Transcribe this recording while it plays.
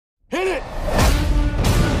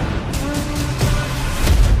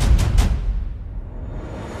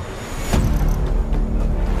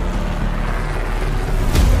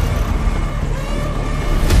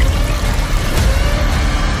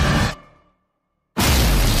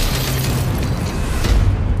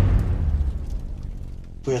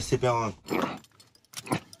不要随便玩。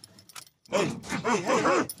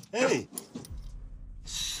Hey!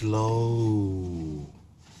 Slow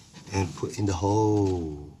and put in the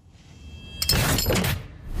hole.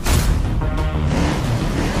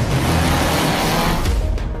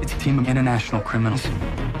 It's a team of international criminals.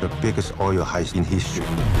 The biggest oil heist in history.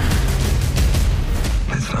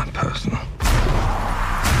 It's not personal.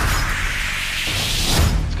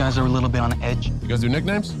 These guys are a little bit on edge. You guys do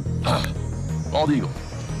nicknames? Bald Eagle.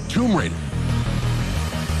 Tomb Raider.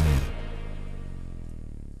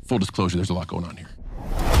 Full disclosure, there's a lot going on here.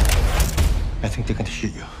 I think they're going to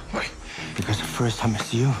shoot you. Why? Because the first time I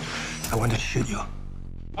see you, I wanted to shoot you.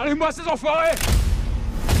 Allez-moi ces enfoirés!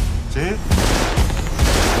 See?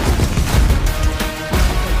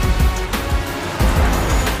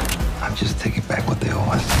 I'm just taking back what they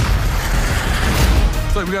owe us.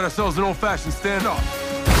 Looks like we got ourselves an old-fashioned standoff.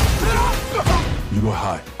 You go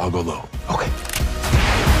high, I'll go low. Okay.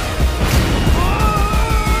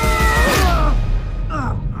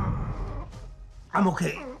 I'm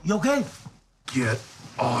okay. You okay? Get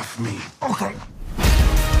off me. Okay.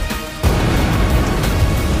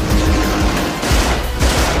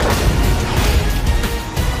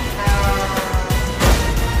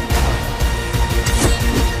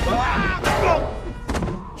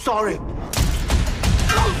 Sorry.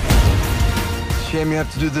 Shame you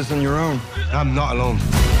have to do this on your own. I'm not alone.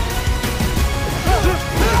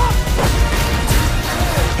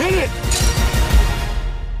 Hit it!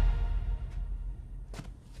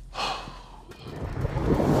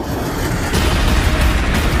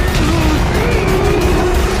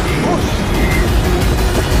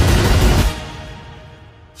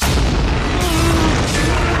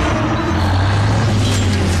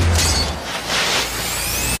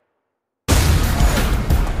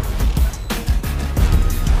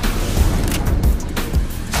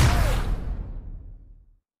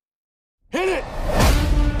 Hit it!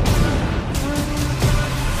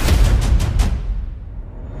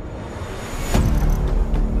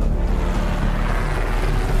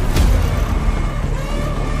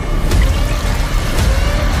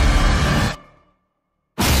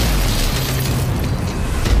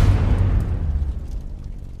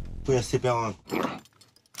不要随便玩。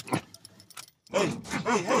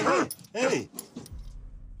Hey!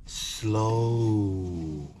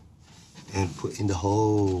 Slow and put in the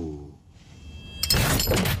hole.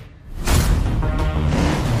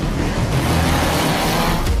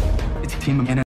 It's a team of